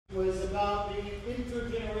Was about being an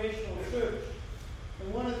intergenerational church.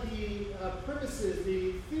 And one of the premises,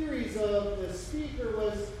 the theories of the speaker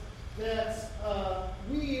was that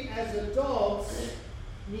we as adults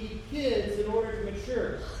need kids in order to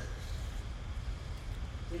mature.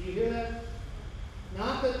 Did you hear that?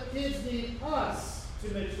 Not that kids need us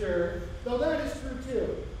to mature, though that is true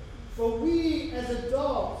too. But we as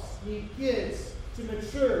adults need kids to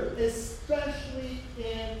mature, especially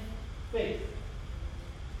in faith.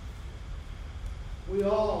 We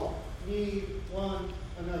all need one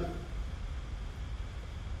another.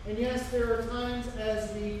 And yes, there are times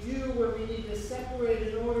as we do where we need to separate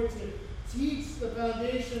in order to teach the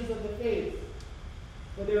foundations of the faith.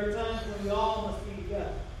 But there are times when we all must be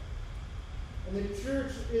together. And the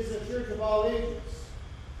church is a church of all ages.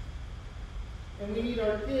 And we need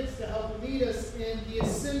our kids to help lead us in the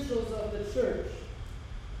essentials of the church.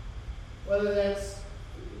 Whether that's,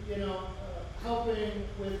 helping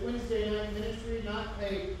with Wednesday night ministry, not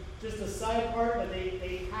just a side part, but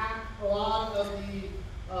they hack a lot of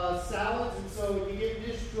the salads, and so you get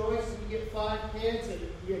Miss Joyce and you get 5 kids, and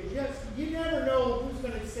you never know who's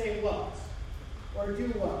going to say what or do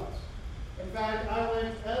what. In fact,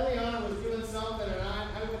 Eliana was doing something, and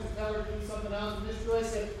I went to tell her to do something else, and Miss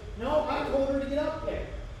Joyce said, "No, I told her to get up there."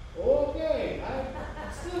 Okay,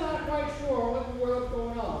 I'm still not quite sure what in the world's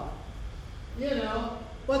going on,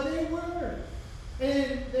 but they were.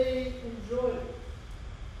 And they enjoyed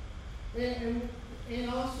it. And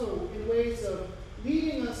also in ways of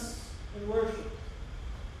leading us in worship.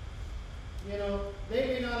 They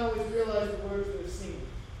may not always realize the words they're singing.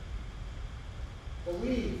 But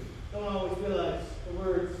we don't always realize the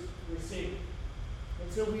words we're singing.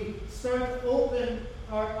 And so we start to open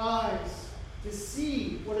our eyes to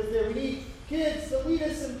see what is there. We need kids to lead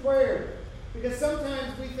us in prayer. Because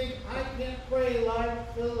sometimes we think, I can't pray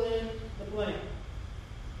like fill in the blank.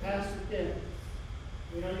 Pastor Ken.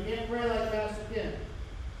 You can't pray like Pastor Ken.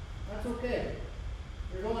 That's okay.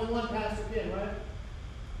 There's only one Pastor Ken, right?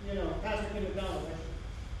 Pastor Ken McDonald.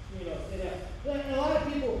 Say that. And a lot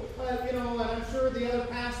of people, and I'm sure the other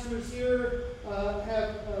pastors here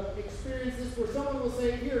have experienced this, where someone will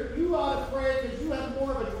say, "Here, you ought to pray because you have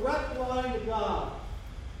more of a direct line to God."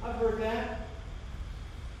 I've heard that.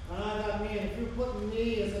 And I thought, man, if you're putting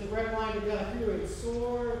me as a direct line to God, you're in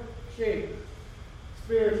sore shape.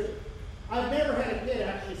 Spiritually. I've never had a kid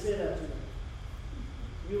actually say that to me.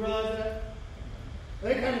 You realize that?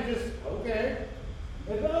 They kind of just, okay.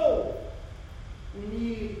 They go. We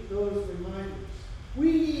need those reminders.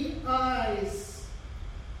 We need eyes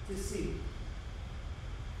to see.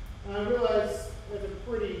 And I realize that's a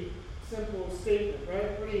pretty simple statement,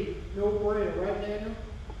 right? Pretty no-brainer, right,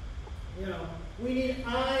 Daniel? We need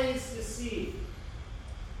eyes to see.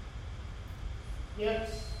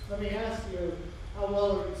 Yet, let me ask you, how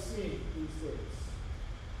well are you seeing these days?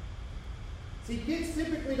 See, kids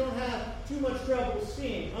typically don't have too much trouble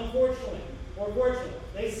seeing, unfortunately, or fortunately.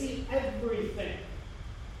 They see everything.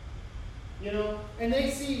 And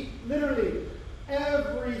they see literally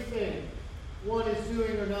everything one is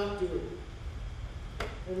doing or not doing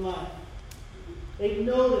in life. They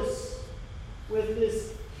notice with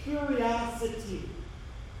this curiosity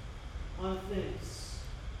on things.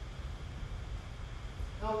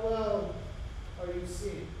 How well are you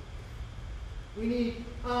seeing? We need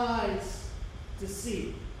eyes to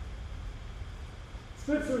see.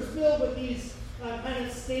 Scripture is filled with these kind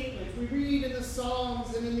of statements. We read in the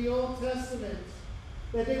Psalms and in the Old Testament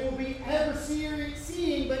that they will be ever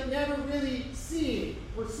seeing but never really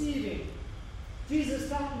perceiving. Jesus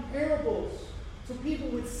taught in parables so people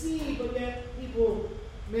would see, but yet people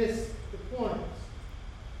miss the point.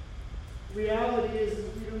 The reality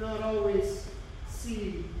is we do not always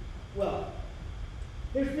see well.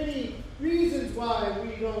 There's many reasons why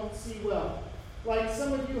we don't see well. Like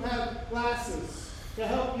some of you have glasses to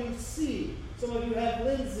help you see. Some of you have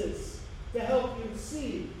lenses to help you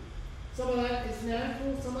see. Some of that is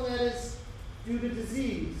natural. Some of that is due to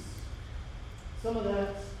disease. Some of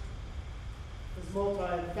that is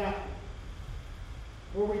multi-factor,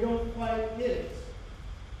 where we don't quite get it.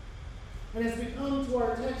 And as we come to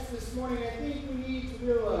our text this morning, I think we need to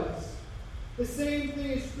realize the same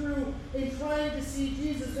thing is true in trying to see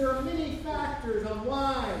Jesus. There are many factors on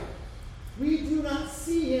why we do not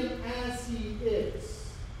see him as he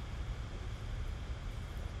is.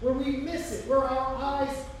 Where we miss it, where our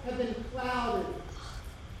eyes have been clouded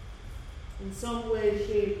in some way,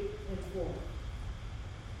 shape, and form.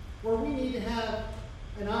 Where we need to have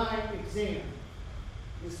an eye exam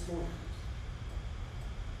this morning.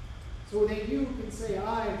 So that you can say,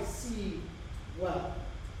 I see well.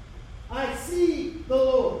 I see the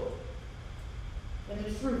Lord. And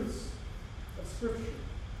in truth, truths of Scripture.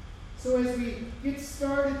 So as we get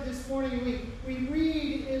started this morning, we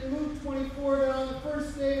read in Luke 24 that on the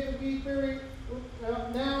first day of the week,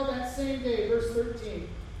 now that same day, verse 13,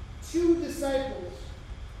 2 disciples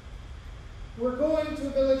were going to a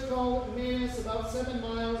village called Emmaus, about 7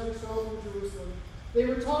 miles or so from Jerusalem. They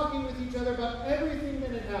were talking with each other about everything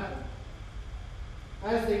that had happened.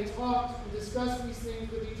 As they talked and discussed these things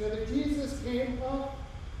with each other, Jesus came up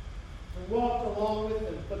and walked along with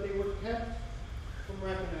them, but they were kept from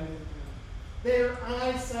recognizing him. Their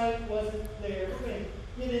eyesight wasn't there. We're going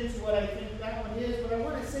to get into what I think that one is, but I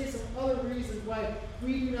want to say some other reasons why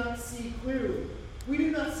we do not see clearly. We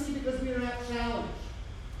do not see because we are not challenged.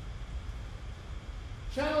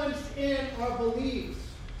 Challenged in our beliefs.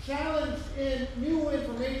 Challenged in new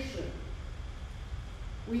information.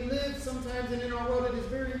 We live sometimes, and in our world it is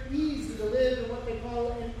very easy to live in what they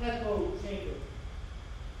call an echo chamber,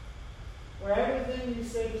 where everything you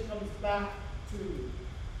say just comes back to you.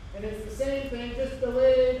 And it's the same thing, just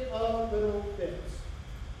delayed a little bit.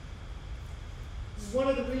 This is one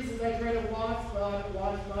of the reasons I try to watch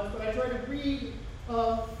much, but I try to read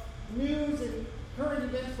news and current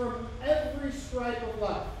events from every stripe of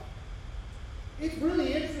life. It's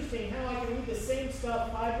really interesting how I can read the same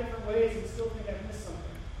stuff 5 different ways and still think I've missed something.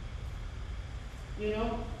 You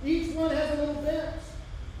know, each one has a little bit.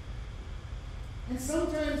 And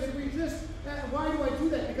sometimes if we just, why do I do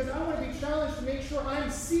that? Because I want to be challenged to make sure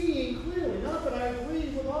I'm seeing clearly. Not that I agree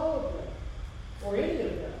with all of them, or any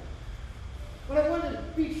of them. But I want to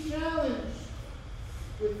be challenged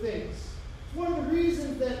with things. It's one of the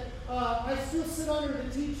reasons that I still sit under the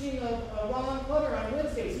teaching of Ron Clutter on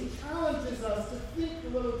Wednesdays. He challenges us to think a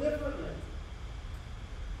little differently.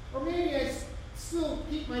 Or maybe I still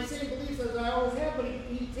keep my same beliefs as I always have, but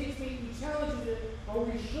he challenges it, are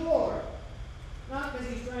we sure? Not because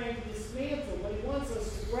he's trying to dismantle, but he wants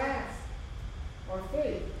us to grasp our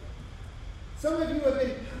faith. Some of you have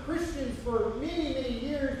been Christians for many, many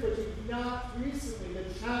years, but you've not recently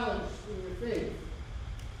been challenged in your faith.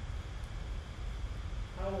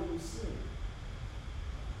 How will you see?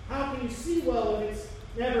 How can you see well if it's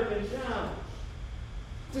never been challenged?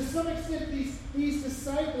 To some extent, these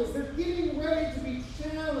disciples, they're getting ready to be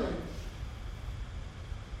challenged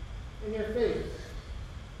in their faith.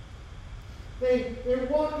 They're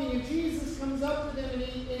walking, and Jesus comes up to them, and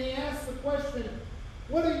he asks the question,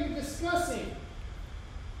 what are you discussing?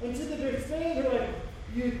 And to the dismay, they're like,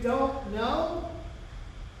 you don't know?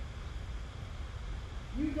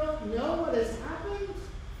 You don't know what has happened?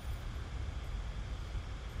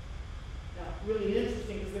 Now, really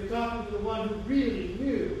interesting, because they're talking to the one who really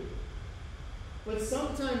knew. But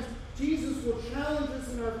sometimes Jesus will challenge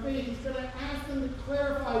us in our faith. He's going to ask them to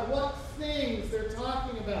clarify what things they're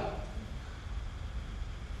talking about,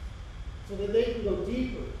 so that they can go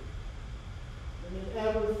deeper than they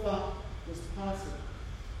ever thought was possible.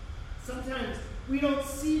 Sometimes we don't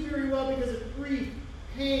see very well because of grief,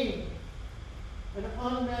 pain, and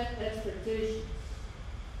unmet expectations.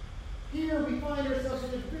 Here we find ourselves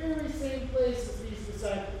in the very same place as these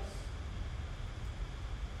disciples.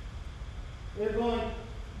 They're going,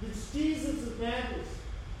 it's Jesus of Nazareth.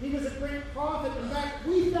 He was a great prophet. In fact,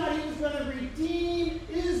 we thought he was going to redeem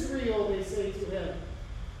Israel, they say to him.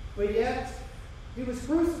 But yet, he was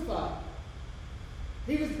crucified.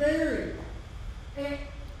 He was buried. And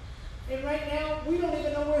right now, we don't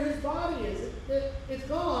even know where his body is. It's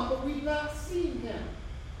gone, but we've not seen him.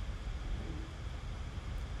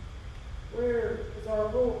 Where is our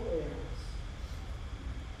hope is?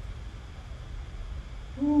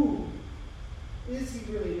 Who is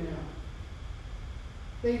he really now?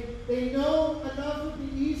 They know enough of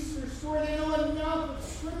the Easter story. They know enough of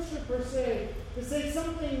Scripture, per se, to say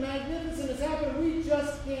something magnificent has happened. We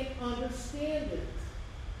just can't understand it.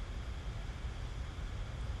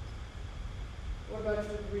 What about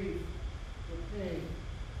your grief, your pain,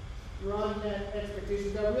 your unmet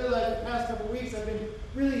expectations? I realize the past couple of weeks I've been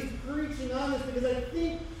really preaching on this because I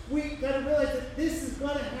think we got to realize that this is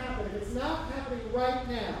going to happen. If it's not happening right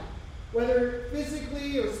now, whether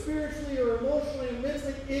physically or spiritually or emotionally or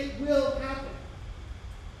mentally, it will happen.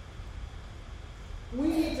 We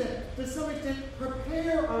need to some extent,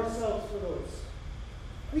 prepare ourselves for those.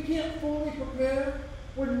 We can't fully prepare.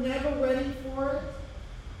 We're never ready for it.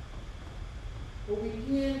 But we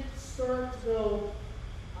can start to go,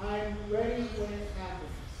 I'm ready when it happens.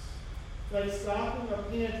 Like stocking our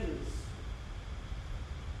pantries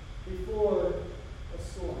before a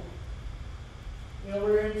storm. You know,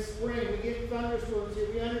 we're in spring. We get thunderstorms here.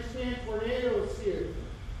 We understand tornadoes here.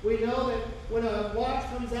 We know when a watch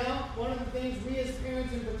comes out, one of the things we as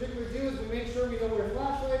parents in particular do is we make sure we know where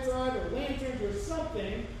flashlights are, or lanterns, or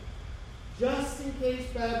something, just in case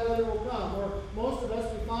bad weather will come. Or most of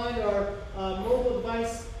us, we find our mobile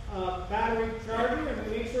device battery charger,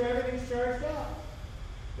 and we make sure everything's charged up.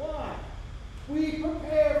 Why? We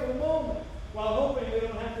prepare for the moment while hoping we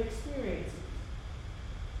don't have to experience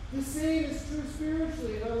it. The same is true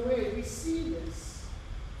spiritually in other ways. We see this.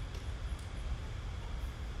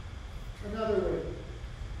 Another way,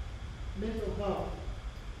 mental health.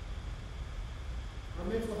 Our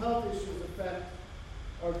mental health issues affect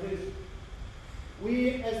our vision.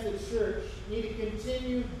 We as the church need to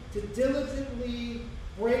continue to diligently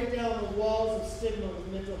break down the walls of stigma with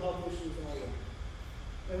mental health issues in our life.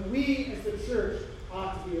 And we as the church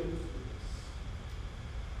ought to be able to do this.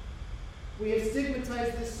 We have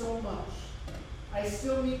stigmatized this so much. I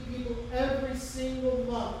still meet people every single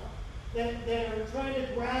month that are trying to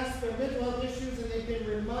grasp their mental health issues, and they've been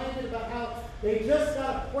reminded about how they just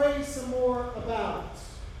got to pray some more about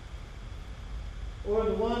it. Or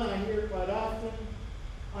the one I hear quite often,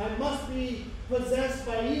 I must be possessed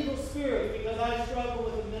by evil spirits because I struggle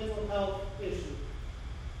with a mental health issue.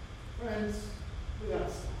 Friends, we got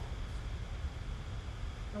to stop.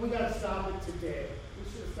 And we got to stop it today.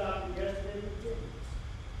 We should have stopped it yesterday, but didn't.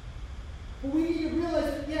 But we need to realize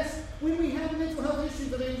that, yes, when we have mental health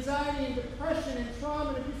issues of anxiety and depression and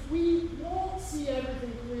trauma and abuse, we won't see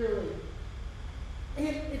everything clearly.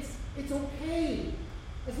 And it's okay,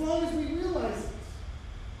 as long as we realize it.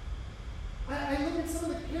 I look at some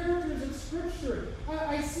of the characters in Scripture.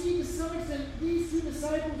 I see to some extent these two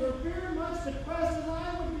disciples are very much depressed as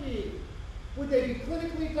I would be. Would they be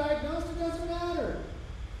clinically diagnosed? It doesn't matter.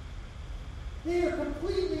 They are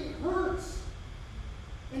completely hurt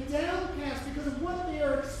and downcast because of what they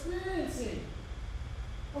are experiencing.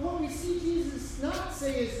 And what we see Jesus not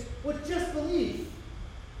say is, well, just believe.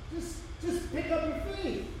 Just pick up your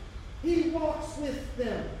faith. He walks with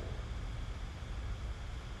them.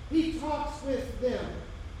 He talks with them.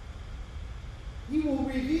 He will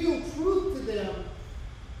reveal truth to them.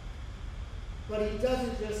 But he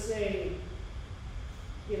doesn't just say,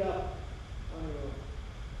 get up on your own.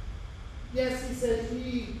 Yes, he says,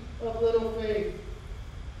 ye of little faith.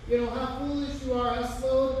 You know, how foolish you are, how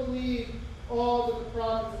slow to believe all that the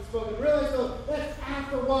prophets have spoken. Really, so that's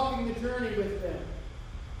after walking the journey with them.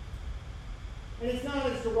 And it's not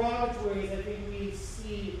as derogatory as I think we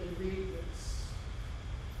see and read this.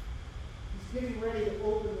 He's getting ready to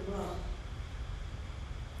open them up.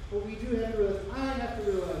 But we do have to realize, I have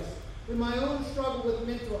to realize, in my own struggle with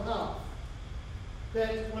mental health,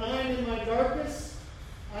 that when I'm in my darkest,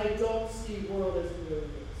 I don't see the world as it really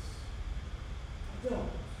is. I don't.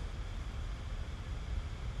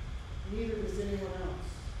 Neither does anyone else.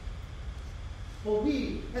 But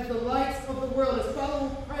we, as the lights of the world, as fellow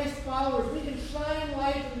Christ followers, we can shine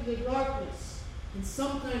light into the darkness. And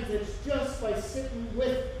sometimes it's just by sitting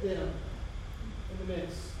with them in the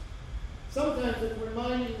midst. Sometimes it's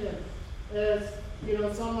reminding them,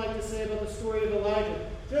 as some like to say about the story of Elijah,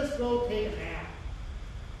 just go take a nap.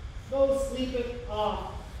 Go sleep it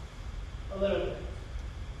off a little bit.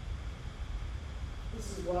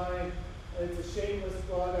 This is why it's a shameless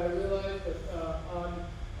plug. I realize that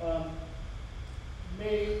on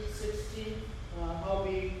May 16th, I'll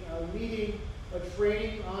be leading a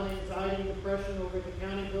training on anxiety and depression over at the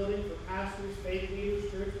county building for pastors, faith leaders,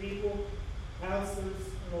 church people, counselors,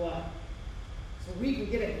 and the like. So we can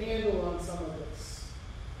get a handle on some of this.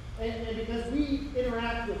 And because we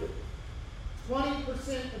interact with it.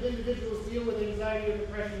 20% of individuals deal with anxiety or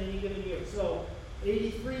depression in any given year. So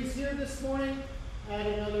 83 is here this morning. Add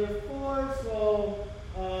another 4, so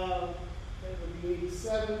that would be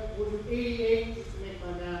 87. We'll do 88 just to make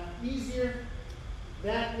my math easier.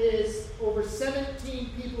 That is over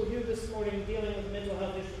 17 people here this morning dealing with mental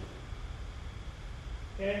health issues.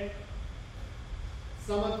 Okay?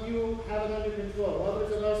 Some of you have it under control.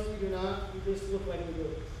 Others of us, we do not. We just look like we do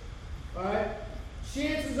it. All right?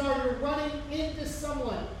 Chances are you're running into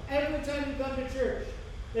someone every time you come to church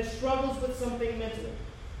that struggles with something mentally.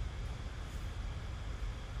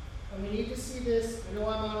 And we need to see this. I know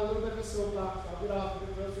I'm on a little bit of a soapbox. I'll get off of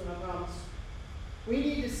it real soon, I promise. We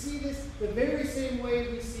need to see this the very same way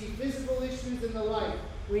we see physical issues in the life.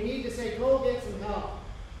 We need to say, go get some help.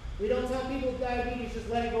 We don't tell people with diabetes, just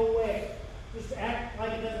let it go away. Just act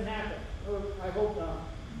like it doesn't happen. Or I hope not.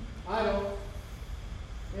 I don't.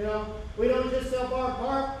 We don't just tell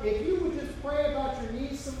Barb, if you would just pray about your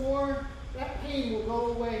knees some more, that pain will go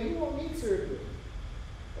away. You won't need surgery.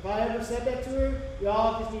 If I ever said that to her,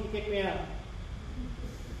 y'all just need to kick me out.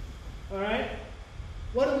 All right?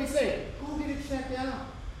 What do we say? Go get it checked out.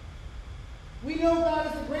 We know God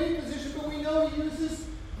is a great physician, but we know He uses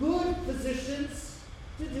good physicians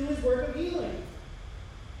to do His work of healing.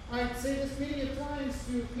 I say this many of times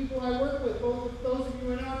to people I work with, both those of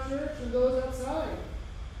you in our church and those outside,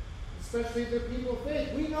 especially if they're people of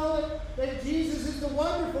faith. We know that Jesus is the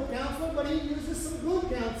wonderful counselor, but He uses some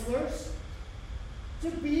good counselors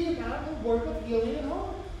to be about the work of healing at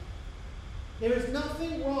home. There is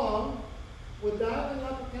nothing wrong with dialing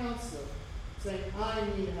up a counselor saying, I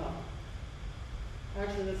need help.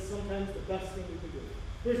 Actually, that's sometimes the best thing you can do.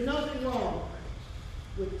 There's nothing wrong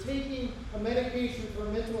with taking a medication for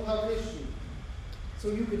a mental health issue so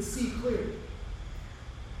you can see clearly.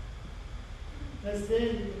 Because then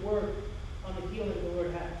you can work on the healing the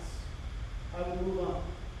Lord has. I will move on.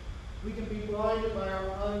 We can be blinded by our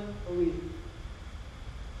unbelief.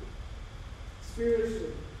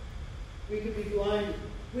 Spiritually, we can be blinded.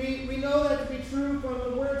 We know that to be true from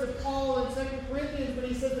the words of Paul in 2 Corinthians, but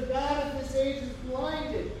he says the God of this age has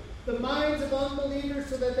blinded the minds of unbelievers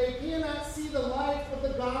so that they cannot see the light of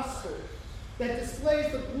the gospel that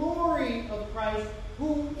displays the glory of Christ,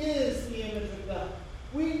 who is the image of God.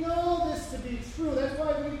 We know this to be true. That's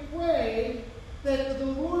why we pray that the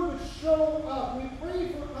Lord would show up. We pray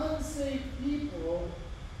for unsaved people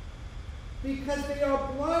because they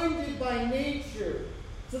are blinded by nature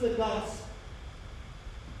to the gospel.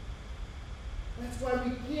 That's why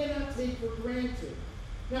we cannot take for granted.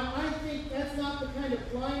 Now, I think that's not the kind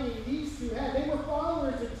of blinding these two had. They were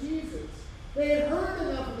followers of Jesus. They had heard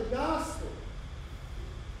enough of the gospel.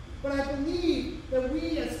 But I believe that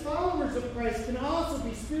we as followers of Christ can also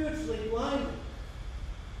be spiritually blinded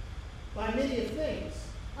by many of things.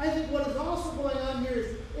 I think what is also going on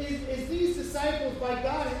here is these disciples, by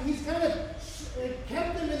God, He's kind of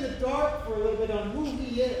kept them in the dark for a little bit on who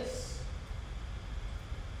He is,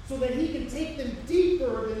 so that He can take them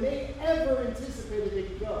deeper than they ever anticipated they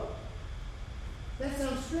could go. That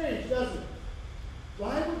sounds strange, doesn't it?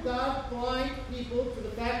 Why would God blind people to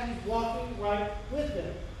the fact He's walking right with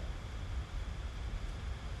them?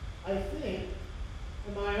 I think,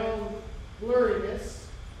 in my own blurriness,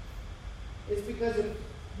 it's because if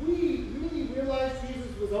we really realized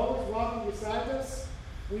Jesus was always walking beside us,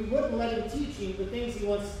 we wouldn't let Him teach Him the things He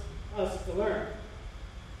wants us to learn.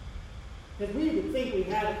 Because we would think we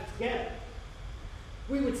had it together.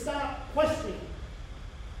 We would stop questioning.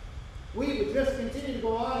 We would just continue to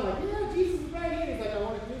go on like, yeah, Jesus is right here. He's like, I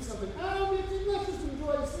want to do something. Oh, let's just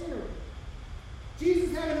enjoy the scenery.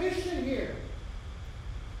 Jesus had a mission here.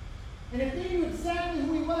 And if they knew exactly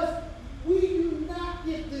who He was, we do not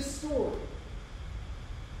get this story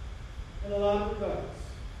in a lot of regards.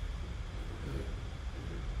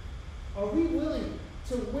 Are we willing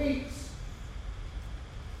to wait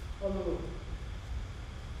on the Lord,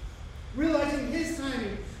 realizing His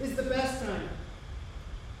timing is the best timing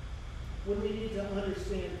when we need to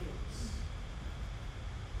understand things?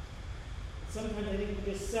 Sometimes I think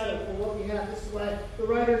we just settle for what we have. This is why the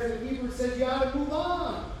writers of Hebrews said you ought to move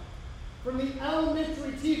on from the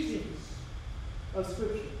elementary teachings of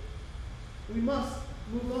Scripture. We must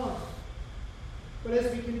move on. But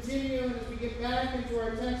as we continue and as we get back into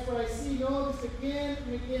our text, what I see, notice again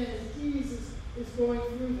and again, as Jesus is going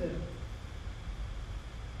through them.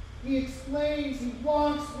 He explains, He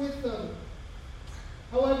walks with them,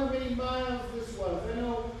 however many miles this was. I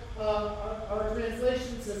know our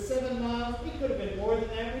translation says 7 miles. It could have been more than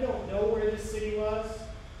that. We don't know where this city was.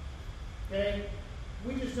 Okay?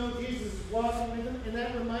 We just know Jesus is walking with them, and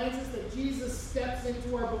that reminds us that Jesus steps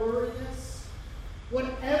into our blurriness.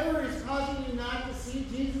 Whatever is causing you not to see,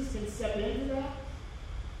 Jesus can step into that,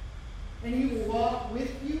 and He will walk with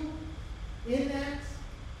you in that.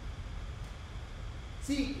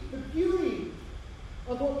 See, the beauty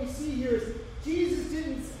of what we see here is Jesus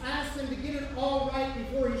didn't ask them to get it all right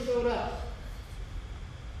before He showed up.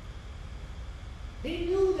 He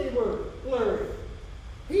knew they were blurry.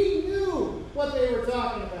 He knew what they were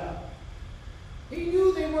talking about. He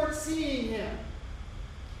knew they weren't seeing Him.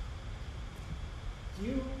 Do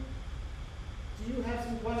you have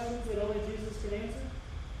some questions that only Jesus can answer?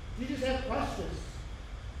 Do you just have questions?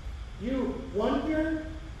 You wonder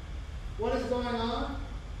what is going on?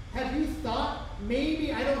 Have you thought,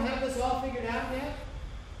 maybe I don't have this all figured out yet?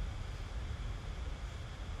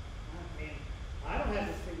 Oh, man, I don't have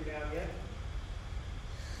this figured out yet.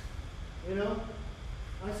 You know?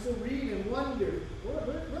 I still read and wonder,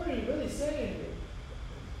 what are you really saying here?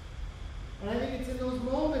 And I think it's in those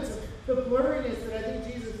moments of the blurriness that I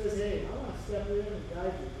think Jesus says, hey, I want to step in and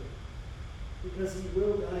guide you here. Because He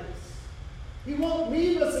will guide us. He won't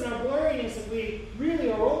leave us in our blurriness if we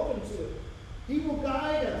really are open to it. He will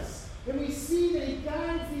guide us. And we see that He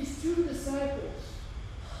guides these two disciples.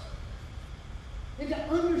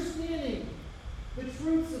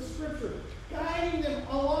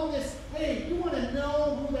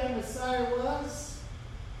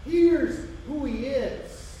 Here's who he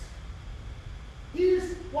is.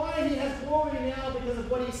 Here's why he has glory now, because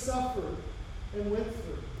of what he suffered and went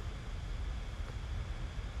through.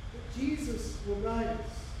 But Jesus will guide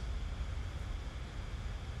us.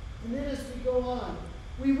 And then as we go on,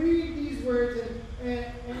 we read these words, and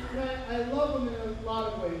I love them in a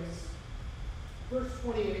lot of ways. Verse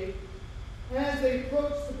 28. As they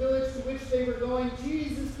approached the village to which they were going,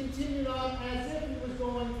 Jesus continued on as if he was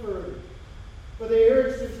going further. But they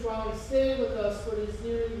urged him strongly, "Stay with us, for it is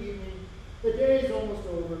nearly evening. The day is almost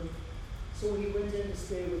over." So he went in to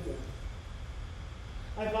stay with them.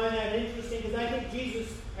 I find that interesting because I think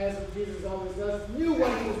Jesus, as Jesus always does, knew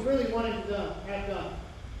what he was really wanting to have done.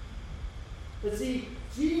 But see,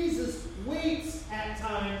 Jesus waits at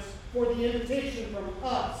times for the invitation from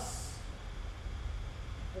us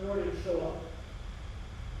in order to show up.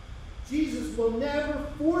 Jesus will never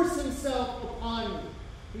force himself upon you.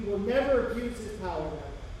 He will never abuse his power that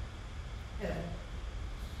way. Ever.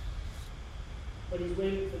 But he's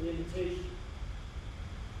waiting for the invitation.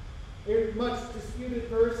 There's much disputed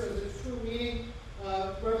verse as its true meaning.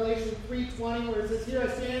 Revelation 3:20, where it says, "Here I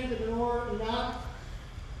stand at the door and knock."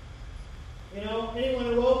 You know, anyone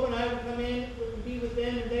who will open, I will come in and be with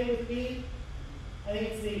them, and they with me. I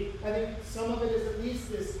think some of it is at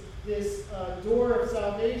least this door of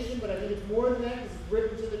salvation, but I think it's more than that because it's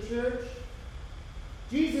written to the church.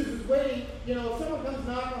 Jesus is waiting. You know, if someone comes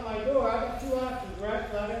knock on my door, I've got two options,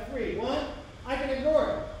 right? Well, I've got three. One, I can ignore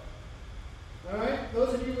it. All right?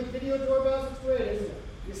 Those of you with video doorbells, it's great, isn't it?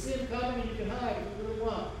 You see them coming and you can hide if you really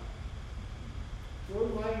want.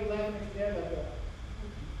 Jordan, why are you laughing at your dad like that?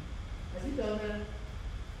 Has he done that?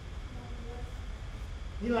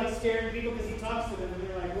 He likes scaring people because he talks to them and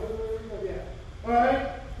they're like, "Oh, yeah." All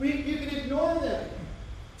right? You can ignore them.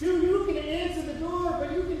 Two, you can answer the door,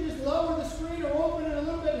 but you can just lower the screen or open it a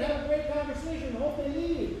little bit and have a great conversation and hope they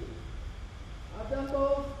leave. I've done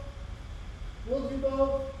both. We'll do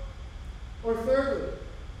both. Or thirdly,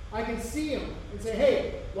 I can see them and say,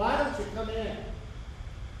 "Hey, why don't you come in?"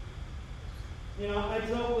 You know, I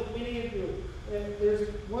joke with many of you. And there's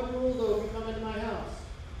one rule, though, if you come into my house.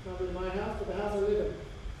 Come into my house, but the house I live in.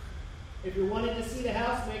 If you're wanting to see the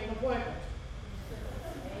house, make an appointment.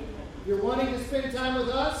 If you're wanting to spend time with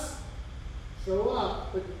us, show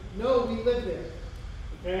up. But no, we live there.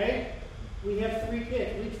 Okay? We have 3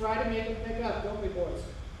 kids. We try to make them pick up, don't we, boys?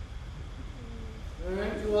 All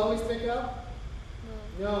right? You always pick up?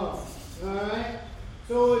 No. All right?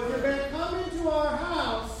 So if you're going to come into our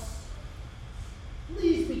house,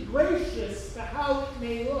 please be gracious to how it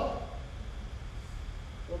may look.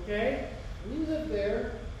 Okay? We live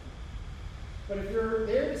there. But if you're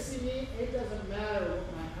there to see me, it doesn't matter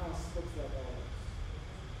what my house looks like always.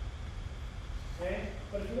 Okay?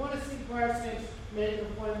 But if you want to see the prior saints, make an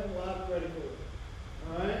appointment, we'll have it ready for you.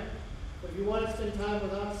 Alright? But if you want to spend time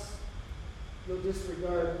with us, you'll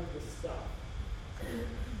disregard the stuff.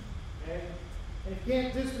 Okay? And if you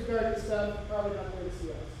can't disregard the stuff, you're probably not there to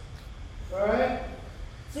see us. Alright?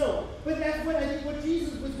 So, but that's what I think what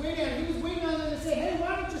Jesus was waiting on. He was waiting on them to say, "Hey,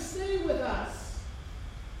 why don't you stay with us?"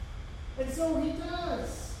 And so he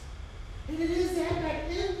does. And it is that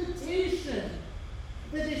invitation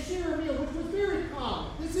that they share a meal, which was very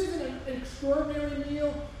common. This isn't an extraordinary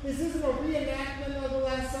meal. This isn't a reenactment of the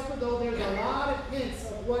Last Supper, though there's a lot of hints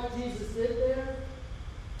of what Jesus did there.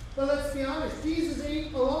 But let's be honest, Jesus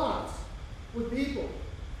ate a lot with people.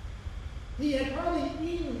 He had probably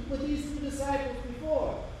eaten with these 2 disciples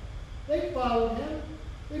before. They followed him.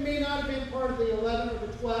 They may not have been part of the 11 or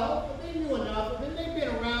the 12, but they knew enough of him. They've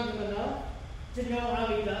been around him enough to know how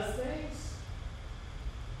he does things.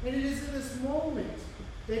 And it is in this moment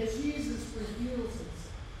that Jesus reveals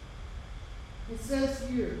himself. It says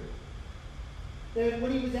here that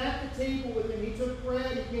when he was at the table with them, he took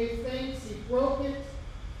bread, he gave thanks, he broke it,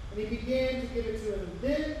 and he began to give it to them.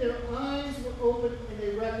 Then their eyes were opened and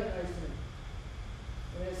they recognized him.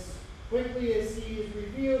 And as quickly as he is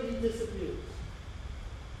revealed, he disappears.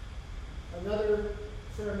 Another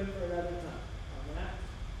sermon for another time on that.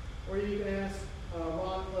 Or you can ask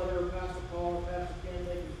Ron Clutter, Pastor Paul, or Pastor Ken,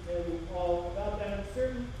 they can tell you all about that. I'm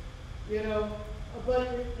certain,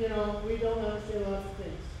 but, we don't understand lots of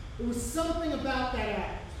things. There was something about that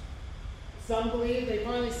act. Some believe they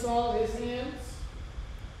finally saw his hands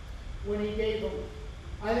when he gave them.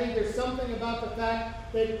 I think there's something about the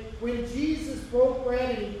fact that when Jesus broke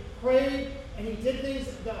bread and he prayed and he did things,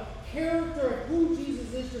 the character of who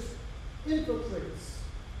Jesus is just infiltrates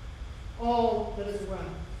all that is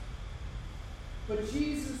around. But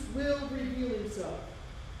Jesus will reveal himself.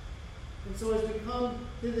 And so as we come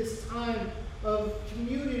to this time of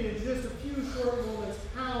communion in just a few short moments,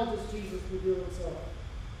 how does Jesus reveal himself?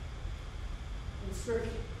 in Scripture.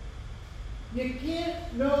 You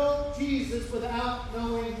can't know Jesus without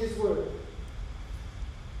knowing His Word.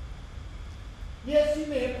 Yes, you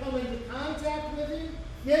may have come into contact with Him.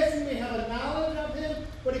 Yes, you may have a knowledge of Him.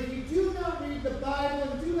 But if you do not read the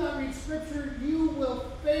Bible and do not read Scripture, you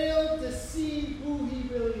will fail to see who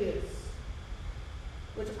He really is.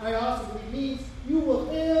 Which I also believe means you will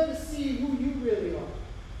fail to see who you really are.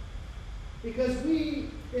 Because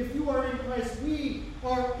if you are in Christ, we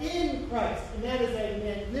are in Christ. And that is a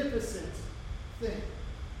magnificent thing.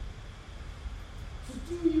 So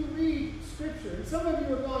do you read Scripture? And some of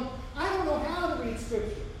you are going, I don't know how to read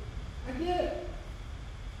Scripture. I get it.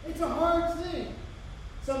 It's a hard thing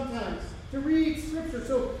sometimes to read Scripture.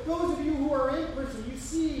 So those of you who are in person, you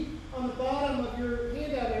see on the bottom of your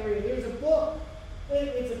handout area, there's a book.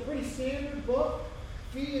 It's a pretty standard book,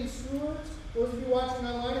 Fee and Stewart. Those of you watching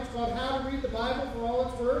online, it's called How to Read the Bible for All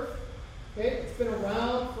It's Worth. Okay, it's been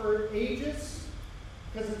around for ages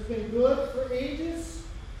because it's been good for ages.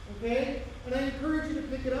 Okay, and I encourage you to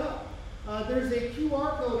pick it up. There's a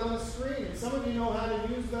QR code on the screen, and some of you know how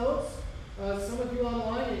to use those. Some of you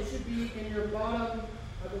online, it should be in your bottom,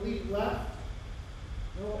 I believe, left.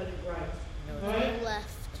 No, I think right. No, all right? Left.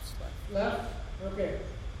 Left? Okay.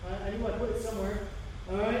 I knew I put it somewhere.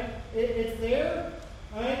 All right? It's there.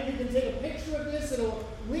 All right? You can take a picture of this. It'll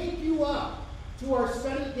link you up to our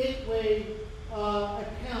Study Gateway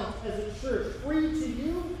account as a church, free to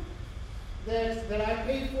you, that I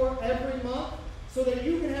pay for every month, so that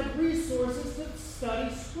you can have resources to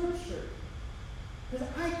study Scripture. Because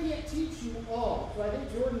I can't teach you all. So I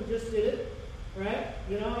think Jordan just did it. Right?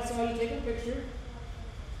 You know, I saw you take a picture.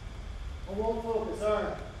 I won't focus. All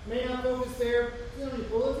right. May not focus there. You know, your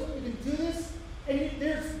bulletin, you can do this. And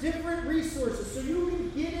there's different resources. So you can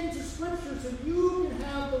get into Scripture so you can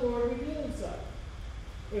have the Lord reveal Himself.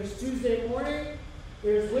 There's Tuesday morning.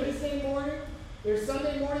 There's Wednesday morning. There's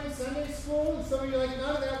Sunday morning, Sunday school. And some of you are like,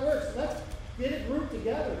 none of that works. Let's get it grouped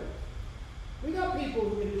together. We got people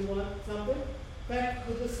who can do something. In fact,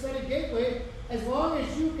 with the Study Gateway, as long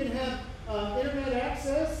as you can have internet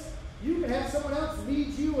access, you can have someone else lead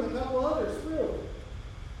you and a couple others through.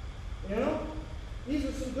 You know? These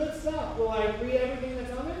are some good stuff. Will I read everything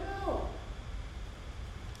that's on there? No.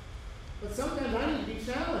 But sometimes I need to be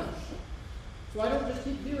challenged. So I don't just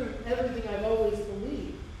keep hearing everything I've always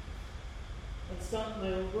believed and stunt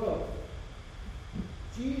my own growth.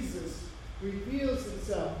 Jesus reveals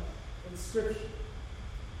Himself in Scripture.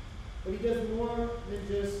 But He does more than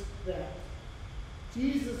just that.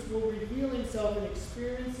 Jesus will reveal Himself in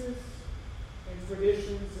experiences and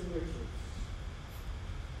traditions and rituals.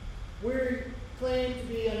 We claim to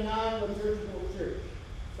be a non-liturgical church.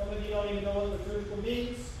 Some of you don't even know what liturgical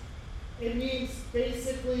means. It means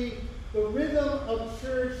basically the rhythm of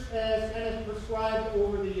church as kind of prescribed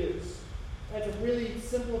over the years. That's a really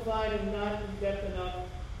simplified and not in-depth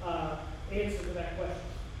enough answer to that question.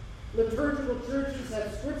 Liturgical churches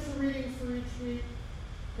have scripture readings for each week,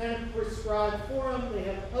 kind of prescribed for them. They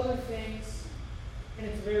have other things, and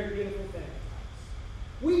it's a very beautiful thing.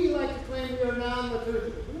 We like to claim we are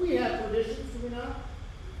non-liturgical. We have traditions, do we not?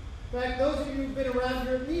 In fact, those of you who've been around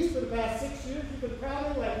here at least for the past 6 years, you could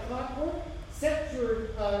probably, like clockwork, set your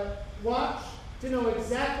watch to know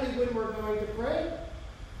exactly when we're going to pray,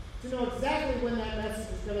 to know exactly when that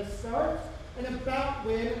message is going to start, and about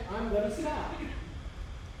when I'm going to stop.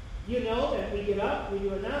 You know that we get up, we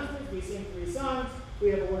do announcements, we sing 3 songs, we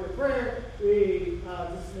have a word of prayer, we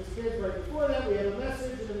dismiss kids right before that, we have a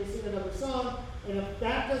message, and then we sing another song. And if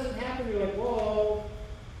that doesn't happen, you're like, whoa,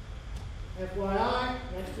 FYI,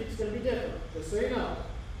 next week's going to be different, just so you know.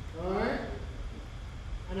 All right?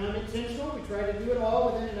 And I'm intentional. We try to do it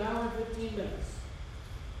all within an hour and 15 minutes.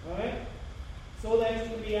 All right? So that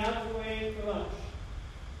you can be out of the way for lunch.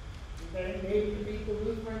 Okay? Maybe you beat the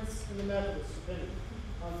Lutherans and the Methodists, depending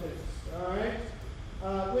on things. All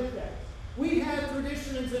right? With that, we have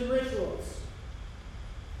traditions and rituals.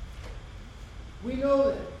 We know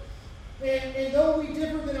that. And though we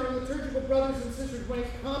differ than our liturgical brothers and sisters when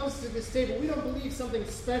it comes to this table, we don't believe something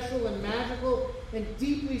special and magical and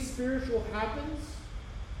deeply spiritual happens.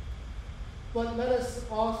 But let us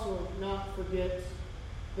also not forget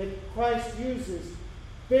that Christ uses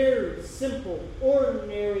very simple,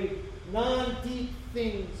 ordinary, non-deep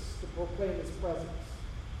things to proclaim His presence.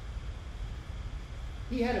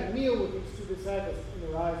 He had a meal with these 2 disciples and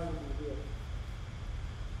their eyes were revealed.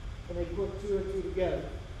 And they put 2 and 2 together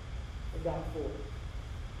and got 4.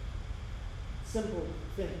 Simple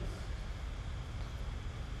things.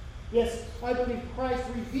 Yes, I believe Christ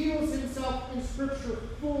reveals Himself in Scripture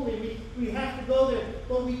fully. We have to go there.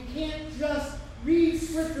 But we can't just read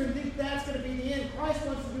Scripture and think that's going to be the end. Christ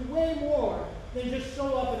wants to do way more than just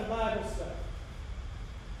show up in a Bible study.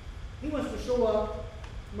 He wants to show up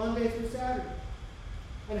Monday through Saturday.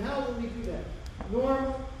 And how will we do that?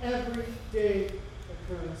 Normal, everyday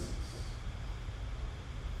occurrences.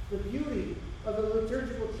 The beauty of the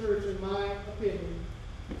liturgical church, in my opinion,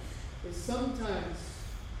 is sometimes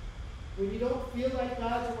when you don't feel like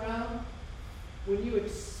God's around, when you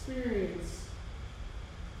experience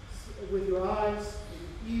with your eyes,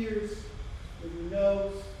 with your ears, with your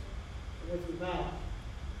nose, and with your mouth,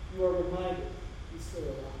 you are reminded He's still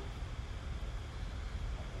alive.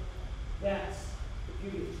 That's the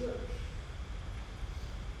beauty of church.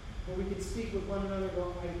 Where we can speak with one another and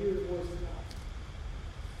go, I hear the voice of God.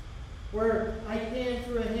 Where I can,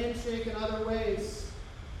 through a handshake and other ways,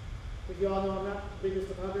 because you all know I'm not the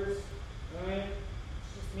biggest of huggers, alright?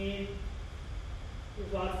 It's just me.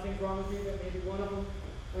 There's lots of things wrong with me, that may be one of them.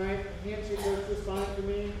 Alright? A handshake works just fine for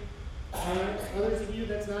me. Alright? Others of you,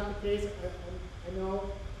 that's not the case. I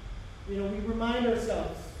know. We remind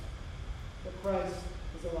ourselves that Christ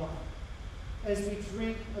is alive. As we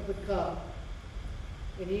drink of the cup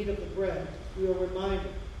and eat of the bread, we are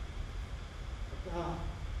reminded that God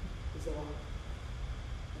is alive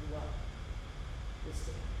and well this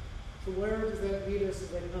day. So where does that lead us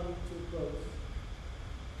as I come to a close?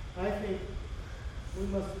 I think we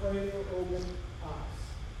must pray for open eyes.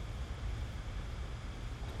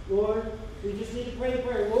 Lord, we just need to pray the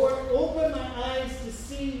prayer. Lord, open my eyes to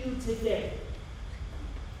see you today.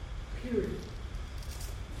 Period.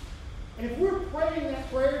 And if we're praying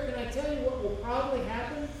that prayer, can I tell you what will probably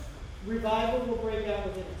happen? Revival will break out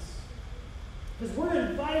within us. Because we're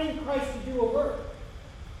inviting Christ to do a work.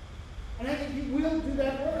 And I think He will do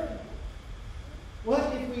that work.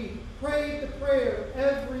 What if we prayed the prayer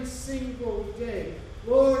every single day?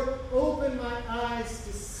 Lord, open my eyes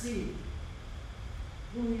to see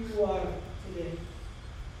who you are today.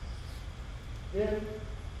 Then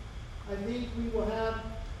I think we will have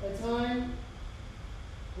a time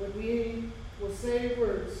when we will say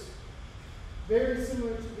words very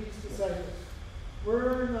similar to these disciples.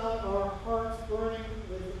 Were not our hearts burning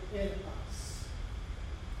within us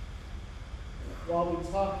while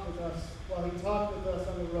He talked with us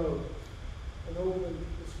on the road and opened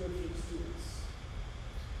the Scriptures to us?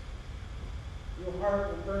 Your heart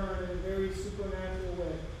will burn in a very supernatural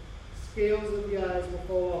way. Scales of the eyes will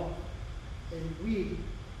fall off, and we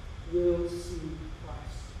will see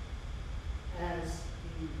Christ as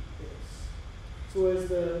He is. So as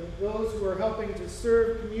those who are helping to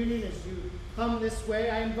serve communion, as you come this way,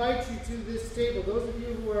 I invite you to this table. Those of you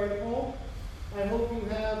who are at home, I hope you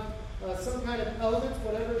have some kind of elements,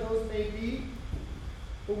 whatever those may be.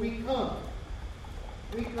 But we come.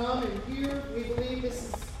 We come, and here we believe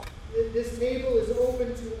this table is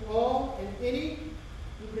open to all and any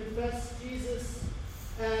who confess Jesus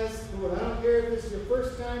as Lord. I don't care if this is your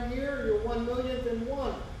first time here or your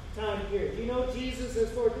 1,000,001 time here. Do you know Jesus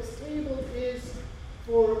as Lord? This table is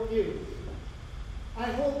for you. I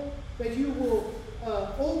hope that you will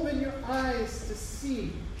open your eyes to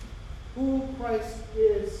see who Christ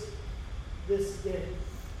is this day.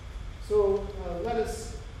 So let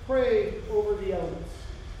us pray over the elements.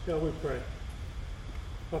 Shall we pray?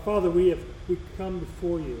 Our Father, we come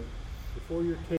before you, before your table.